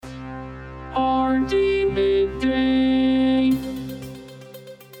Hardee Midday.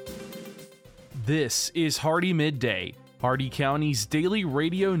 This is Hardee Midday, Hardee County's daily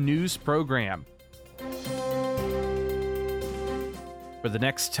radio news program. For the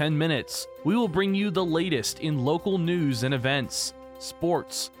next 10 minutes, we will bring you the latest in local news and events,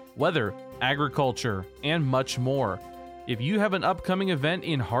 sports, weather, agriculture, and much more. If you have an upcoming event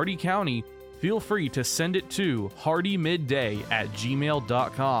in Hardee County, feel free to send it to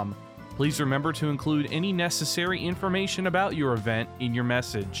hardeemidday@gmail.com. Please remember to include any necessary information about your event in your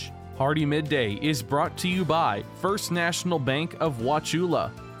message. Hardee Midday is brought to you by First National Bank of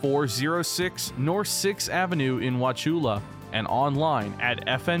Wauchula, 406 North 6th Avenue in Wauchula, and online at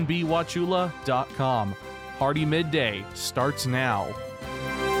fnbwauchula.com. Hardee Midday starts now.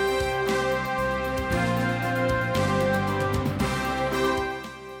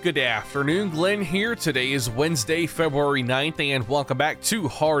 Good afternoon, Glenn here. Today is Wednesday, February 9th, and welcome back to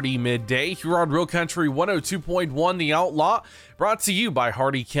Hardee Midday here on Real Country 102.1 The Outlaw, brought to you by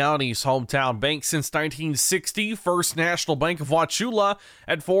Hardee County's hometown bank since 1960, First National Bank of Wauchula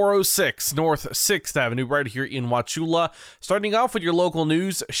at 406 North 6th Avenue right here in Wauchula. Starting off with your local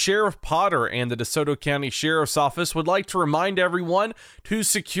news, Sheriff Potter and the DeSoto County Sheriff's Office would like to remind everyone to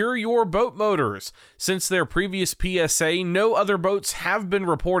secure your boat motors. Since their previous PSA, no other boats have been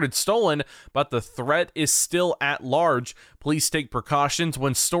reported stolen, but the threat is still at large. Please take precautions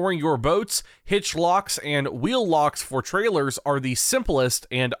when storing your boats. Hitch locks and wheel locks for trailers are the simplest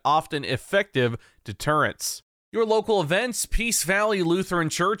and often effective deterrents. Your local events, Peace Valley Lutheran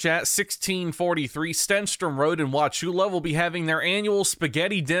Church at 1643 Stenstrom Road in Wauchula will be having their annual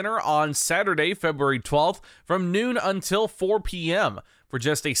spaghetti dinner on Saturday, February 12th from noon until 4 p.m. For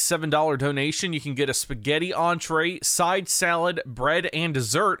just a $7 donation, you can get a spaghetti entree, side salad, bread, and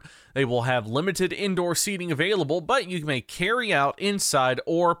dessert. They will have limited indoor seating available, but you may carry out inside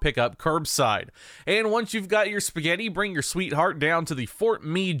or pick up curbside. And once you've got your spaghetti, bring your sweetheart down to the Fort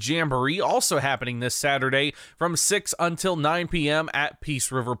Meade Jamboree, also happening this Saturday from 6 until 9 p.m. at Peace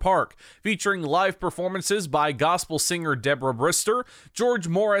River Park, featuring live performances by gospel singer Deborah Brister, George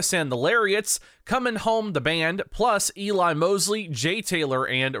Morris and the Lariats, Comin' Home the Band, plus Eli Mosley, Jay Taylor,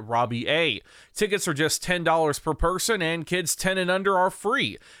 and Robbie A. Tickets are just $10 per person, and kids 10 and under are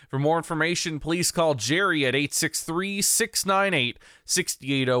free. For more information, please call Jerry at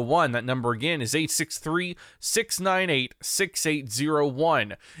 863-698-6801. That number again is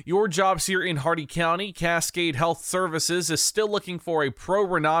 863-698-6801. Your jobs here in Hardee County, Cascade Health Services is still looking for a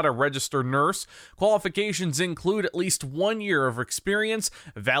pro-Renata registered nurse. Qualifications include at least 1 year of experience,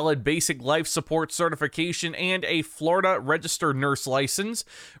 valid basic life support certification, and a Florida registered nurse license.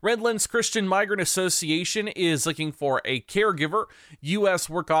 Redlands Christian Migrant Association is looking for a caregiver. U.S.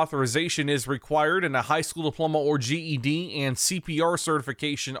 work authorization is required, and a high school diploma or GED and CPR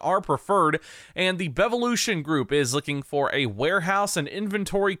certification are preferred. And the Bevolution Group is looking for a warehouse and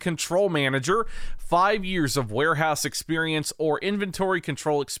inventory control manager. 5 years of warehouse experience or inventory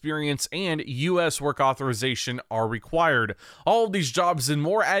control experience and U.S. work authorization are required. All of these jobs and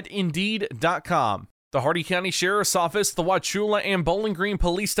more at Indeed.com. The Hardee County Sheriff's Office, the Wauchula and Bowling Green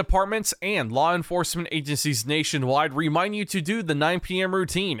Police Departments, and law enforcement agencies nationwide remind you to do the 9 p.m.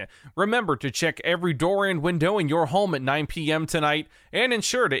 routine. Remember to check every door and window in your home at 9 p.m. tonight, and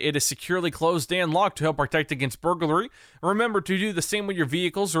ensure that it is securely closed and locked to help protect against burglary. Remember to do the same with your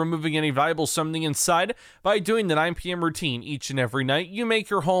vehicles, removing any valuables from the inside. By doing the 9 p.m. routine each and every night, you make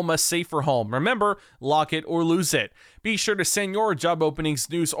your home a safer home. Remember, lock it or lose it. Be sure to send your job openings,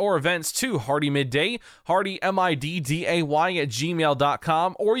 news, or events to Hardee Midday, Hardee MIDDAY at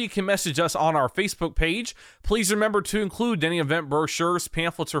gmail.com, or you can message us on our Facebook page. Please remember to include any event brochures,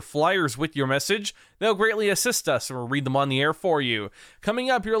 pamphlets, or flyers with your message. They'll greatly assist us, and we'll read them on the air for you.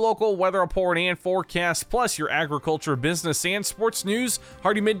 Coming up, your local weather report and forecast, plus your agriculture, business, and sports news.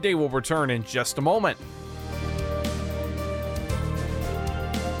 Hardee Midday will return in just a moment.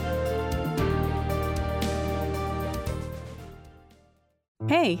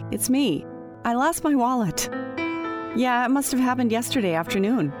 Hey, it's me. I lost my wallet. Yeah, it must have happened yesterday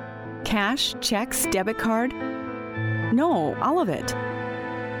afternoon. Cash, checks, debit card. No, all of it.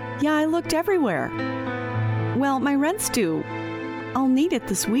 Yeah, I looked everywhere. Well, my rent's due. I'll need it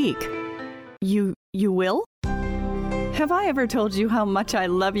this week. You will? Have I ever told you how much I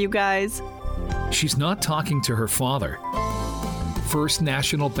love you guys? She's not talking to her father. First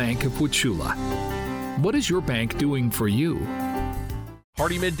National Bank of Wauchula. What is your bank doing for you?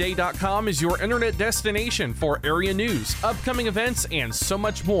 HardeeMidday.com is your internet destination for area news, upcoming events, and so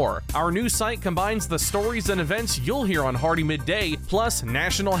much more. Our news site combines the stories and events you'll hear on Hardee Midday, plus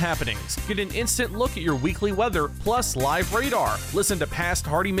national happenings. Get an instant look at your weekly weather, plus live radar. Listen to past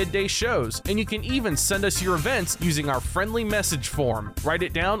Hardee Midday shows, and you can even send us your events using our friendly message form. Write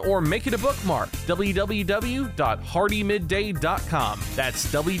it down or make it a bookmark. www.HardeeMidday.com.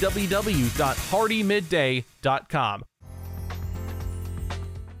 That's www.HardeeMidday.com.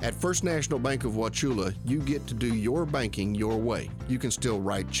 At First National Bank of Wauchula, you get to do your banking your way. You can still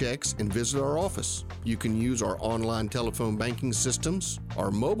write checks and visit our office. You can use our online telephone banking systems. Our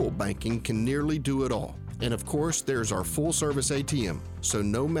mobile banking can nearly do it all. And of course, there's our full-service ATM. So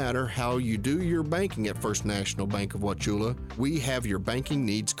no matter how you do your banking at First National Bank of Wauchula, we have your banking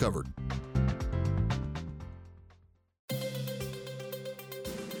needs covered.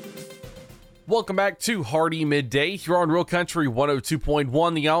 Welcome back to Hardee Midday here on Real Country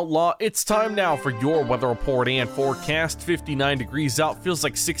 102.1 The Outlaw. It's time now for your weather report and forecast. 59 degrees out, feels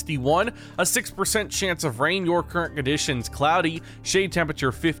like 61. A 6% chance of rain. Your current conditions cloudy. Shade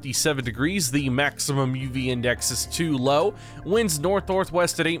temperature 57 degrees. The maximum UV index is too low. Winds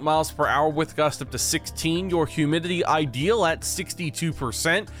north-northwest at 8 miles per hour with gusts up to 16. Your humidity ideal at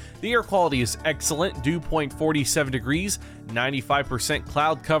 62%. The air quality is excellent. Dew point 47 degrees. 95%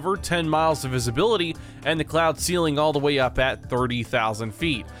 cloud cover, 10 miles of visibility, and the cloud ceiling all the way up at 30,000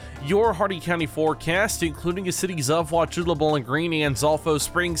 feet. Your Hardee County forecast, including the cities of Wauchula, Bowling Green, and Zolfo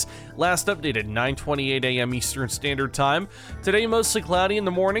Springs, last updated 9:28 a.m. Eastern Standard Time. Today, mostly cloudy in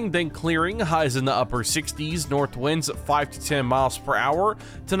the morning, then clearing, highs in the upper 60s, north winds at 5 to 10 miles per hour.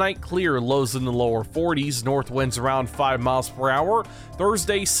 Tonight, clear, lows in the lower 40s, north winds around 5 miles per hour.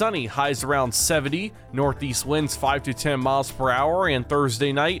 Thursday, sunny, highs around 70, northeast winds 5 to 10 miles per hour, and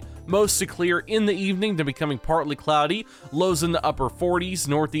Thursday night, mostly clear in the evening, then becoming partly cloudy, lows in the upper 40s,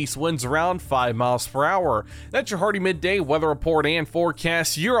 northeast winds around 5 miles per hour. That's your Hardee Midday weather report and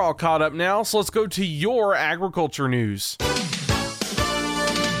forecast. You're all caught up now, so let's go to your agriculture news.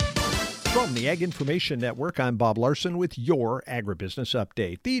 From the Ag Information Network, I'm Bob Larson with your Agribusiness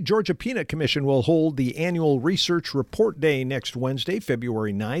Update. The Georgia Peanut Commission will hold the annual Research Report Day next Wednesday,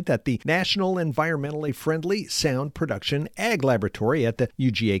 February 9th, at the National Environmentally Friendly Sound Production Ag Laboratory at the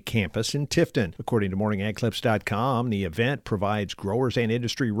UGA campus in Tifton. According to MorningAgClips.com, the event provides growers and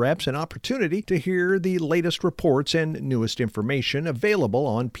industry reps an opportunity to hear the latest reports and newest information available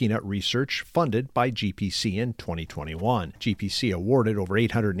on peanut research funded by GPC in 2021. GPC awarded over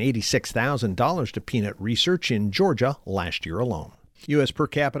 $886,000 to peanut research in Georgia last year alone. U.S. per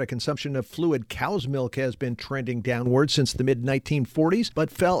capita consumption of fluid cow's milk has been trending downward since the mid-1940s,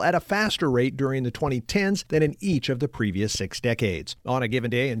 but fell at a faster rate during the 2010s than in each of the previous 6 decades. On a given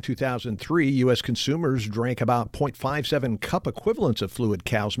day in 2003, U.S. consumers drank about 0.57 cup equivalents of fluid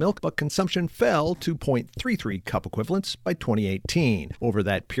cow's milk, but consumption fell to 0.33 cup equivalents by 2018. Over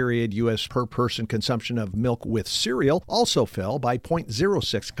that period, U.S. per-person consumption of milk with cereal also fell by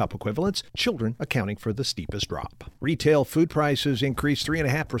 0.06 cup equivalents, children accounting for the steepest drop. Retail food prices increased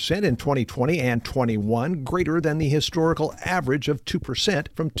 3.5% in 2020 and 21, greater than the historical average of 2%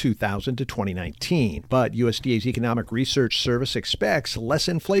 from 2000 to 2019. But USDA's Economic Research Service expects less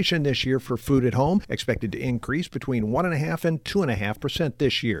inflation this year for food at home, expected to increase between 1.5% and 2.5%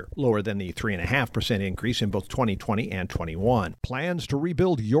 this year, lower than the 3.5% increase in both 2020 and 21. Plans to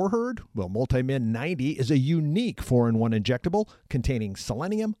rebuild your herd? Well, Multimin 90 is a unique 4-in-1 injectable containing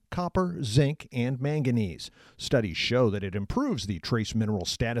selenium, copper, zinc, and manganese. Studies show that it improves the trace mineral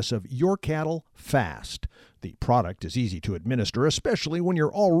status of your cattle fast. The product is easy to administer, especially when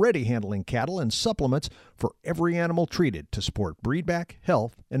you're already handling cattle, and supplements for every animal treated to support breedback,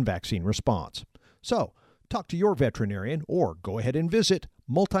 health, and vaccine response. So, talk to your veterinarian or go ahead and visit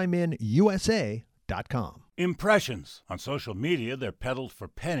multiminusa.com. Impressions. On social media, they're peddled for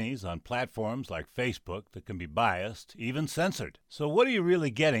pennies on platforms like Facebook that can be biased, even censored. So what are you really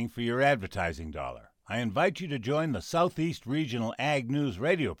getting for your advertising dollar? I invite you to join the Southeast Regional Ag News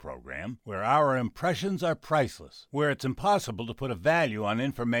radio program, where our impressions are priceless, where it's impossible to put a value on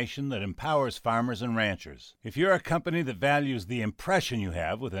information that empowers farmers and ranchers. If you're a company that values the impression you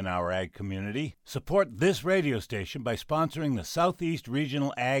have within our ag community, support this radio station by sponsoring the Southeast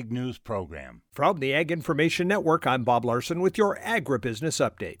Regional Ag News program. From the Ag Information Network, I'm Bob Larson with your Agribusiness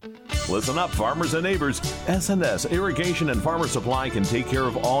Update. Listen up, farmers and neighbors. S&S Irrigation and Farmer Supply can take care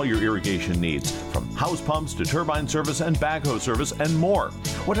of all your irrigation needs, from house pumps to turbine service and backhoe service, and more.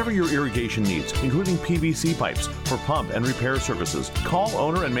 Whatever your irrigation needs, including PVC pipes for pump and repair services, call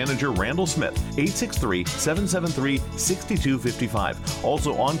owner and manager Randall Smith, 863-773-6255.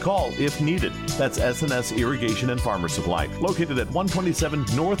 Also on call if needed. That's S&S Irrigation and Farmer Supply, located at 127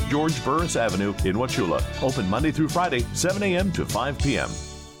 North George Burris Avenue in Wauchula. Open Monday through Friday, 7 a.m. to 5 p.m.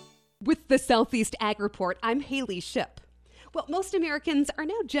 With the Southeast Ag Report, I'm Haley Shipp. Well, most Americans are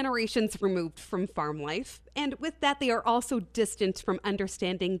now generations removed from farm life, and with that, they are also distant from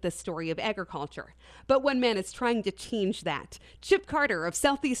understanding the story of agriculture. But one man is trying to change that. Chip Carter of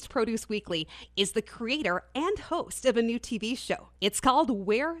Southeast Produce Weekly is the creator and host of a new TV show. It's called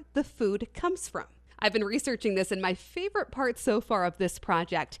Where the Food Comes From. I've been researching this, and my favorite part so far of this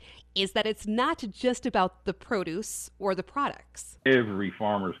project is that it's not just about the produce or the products. Every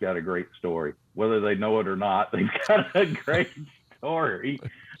farmer's got a great story. Whether they know it or not, they've got a great story.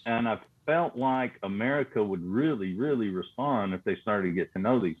 And I felt like America would really, really respond if they started to get to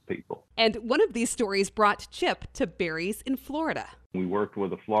know these people. And one of these stories brought Chip to berries in Florida. We worked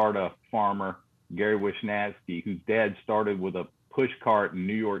with a Florida farmer, Gary Wisnatsky, whose dad started with a push cart in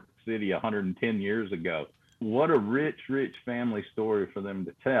New York City 110 years ago. What a rich, rich family story for them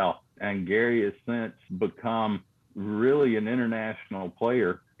to tell. And Gary has since become really an international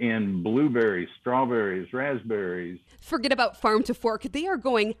player in blueberries, strawberries, raspberries. Forget about farm to fork. They are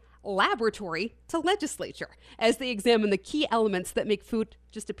going laboratory to legislature as they examine the key elements that make food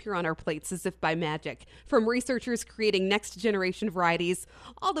just appear on our plates as if by magic. From researchers creating next generation varieties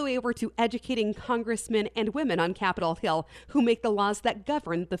all the way over to educating congressmen and women on Capitol Hill who make the laws that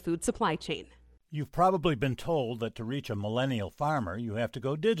govern the food supply chain. You've probably been told that to reach a millennial farmer, you have to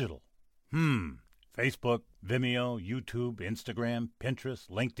go digital. Facebook, Vimeo, YouTube, Instagram, Pinterest,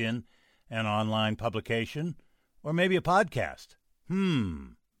 LinkedIn, an online publication, or maybe a podcast.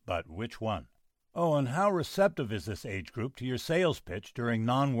 But which one? Oh, and how receptive is this age group to your sales pitch during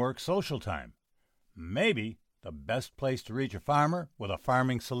non-work social time? Maybe the best place to reach a farmer with a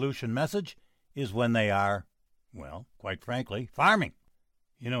farming solution message is when they are, well, quite frankly, farming.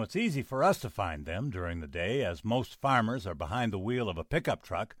 You know, it's easy for us to find them during the day, as most farmers are behind the wheel of a pickup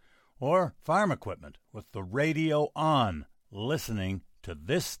truck or farm equipment with the radio on, listening to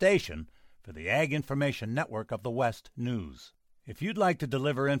this station for the Ag Information Network of the West News. If you'd like to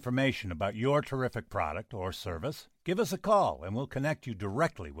deliver information about your terrific product or service, give us a call and we'll connect you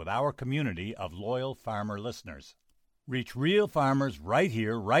directly with our community of loyal farmer listeners. Reach real farmers right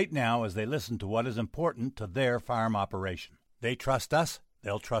here, right now, as they listen to what is important to their farm operation. They trust us,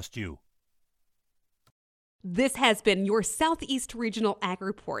 they'll trust you. This has been your Southeast Regional Ag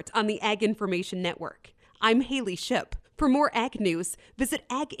Report on the Ag Information Network. I'm Haley Shipp. For more ag news, visit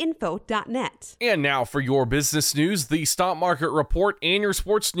aginfo.net. And now for your business news, the stock market report, and your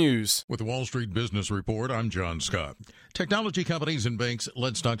sports news. With the Wall Street Business Report, I'm John Scott. Technology companies and banks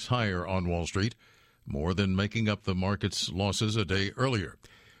led stocks higher on Wall Street, more than making up the market's losses a day earlier.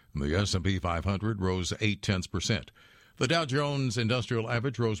 The S&P 500 rose 0.8%. The Dow Jones Industrial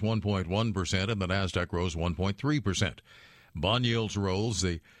Average rose 1.1%, and the Nasdaq rose 1.3%. Bond yields rose.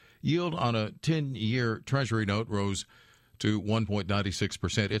 The yield on a 10-year Treasury note rose to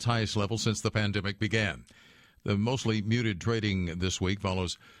 1.96%, its highest level since the pandemic began. The mostly muted trading this week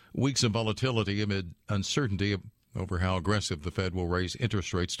follows weeks of volatility amid uncertainty over how aggressive the Fed will raise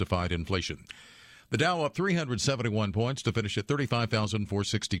interest rates to fight inflation. The Dow up 371 points to finish at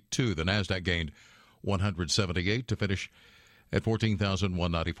 35,462. The Nasdaq gained 178 to finish at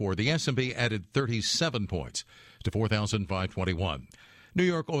 14,194. The S&P added 37 points to 4,521. New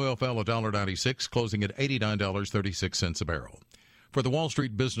York oil fell $1.96, closing at $89.36 a barrel. For the Wall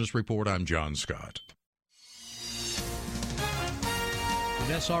Street Business Report, I'm John Scott. With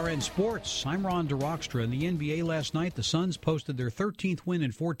SRN Sports, I'm Ron DeRockstra. In the NBA last night, the Suns posted their 13th win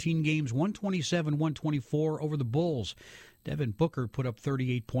in 14 games, 127-124 over the Bulls. Devin Booker put up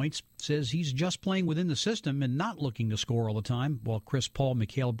 38 points, says he's just playing within the system and not looking to score all the time, while Chris Paul,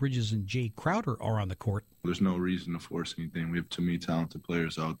 Mikal Bridges, and Jay Crowder are on the court. There's no reason to force anything. We have too many talented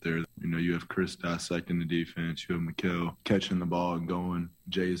players out there. You know, you have Chris dissecting the defense. You have Mikal catching the ball and going.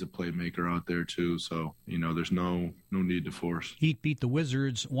 Jay is a playmaker out there, too. So, you know, there's no need to force. Heat beat the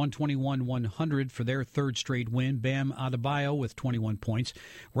Wizards 121-100 for their third straight win. Bam Adebayo with 21 points.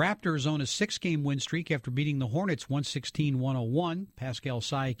 Raptors on a 6-game win streak after beating the Hornets 116-101. Pascal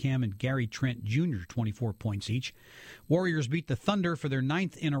Siakam and Gary Trent Jr. 24 points each. Warriors beat the Thunder for their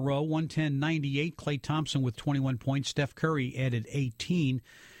 9th in a row, 110-98. Klay Thompson with 21 points. Steph Curry added 18.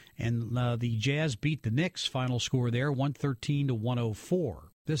 And the Jazz beat the Knicks. Final score there, 113-104.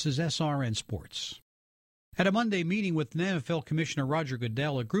 This is SRN Sports. At a Monday meeting with NFL Commissioner Roger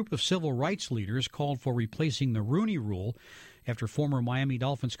Goodell, a group of civil rights leaders called for replacing the Rooney Rule after former Miami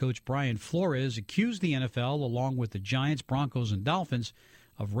Dolphins coach Brian Flores accused the NFL, along with the Giants, Broncos, and Dolphins,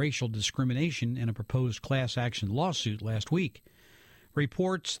 of racial discrimination in a proposed class action lawsuit last week.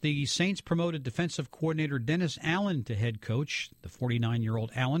 Reports the Saints promoted defensive coordinator Dennis Allen to head coach. The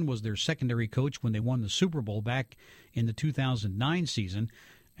 49-year-old Allen was their secondary coach when they won the Super Bowl back in the 2009 season.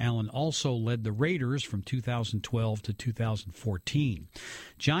 Allen also led the Raiders from 2012 to 2014.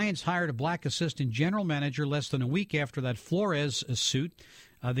 Giants hired a black assistant general manager less than a week after that Flores suit.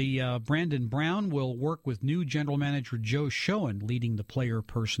 Brandon Brown will work with new general manager Joe Schoen leading the player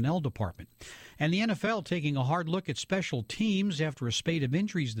personnel department. And the NFL taking a hard look at special teams after a spate of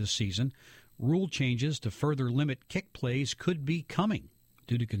injuries this season. Rule changes to further limit kick plays could be coming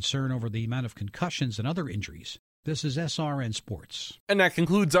due to concern over the amount of concussions and other injuries. This is SRN Sports. And that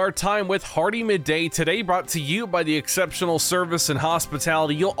concludes our time with Hardee Midday today, brought to you by the exceptional service and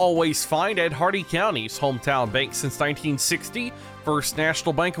hospitality you'll always find at Hardee County's hometown bank since 1960, First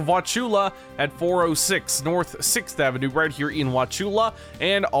National Bank of Wauchula at 406 North 6th Avenue right here in Wauchula,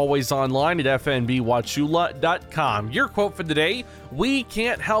 and always online at fnbwauchula.com. Your quote for the day: "We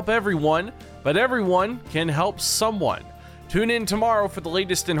can't help everyone, but everyone can help someone." Tune in tomorrow for the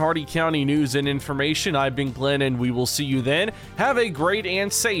latest in Hardee County news and information. I've been Glenn, and we will see you then. Have a great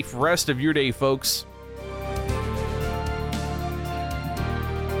and safe rest of your day, folks.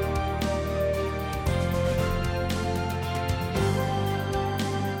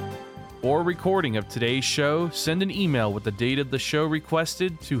 For a recording of today's show, send an email with the date of the show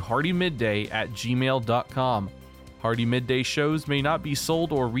requested to hardeemidday@gmail.com. Hardee Midday shows may not be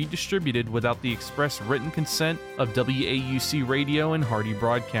sold or redistributed without the express written consent of WAUC Radio and Hardee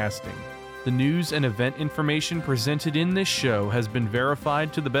Broadcasting. The news and event information presented in this show has been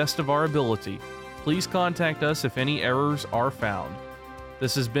verified to the best of our ability. Please contact us if any errors are found.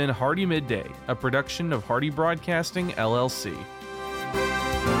 This has been Hardee Midday, a production of Hardee Broadcasting, LLC.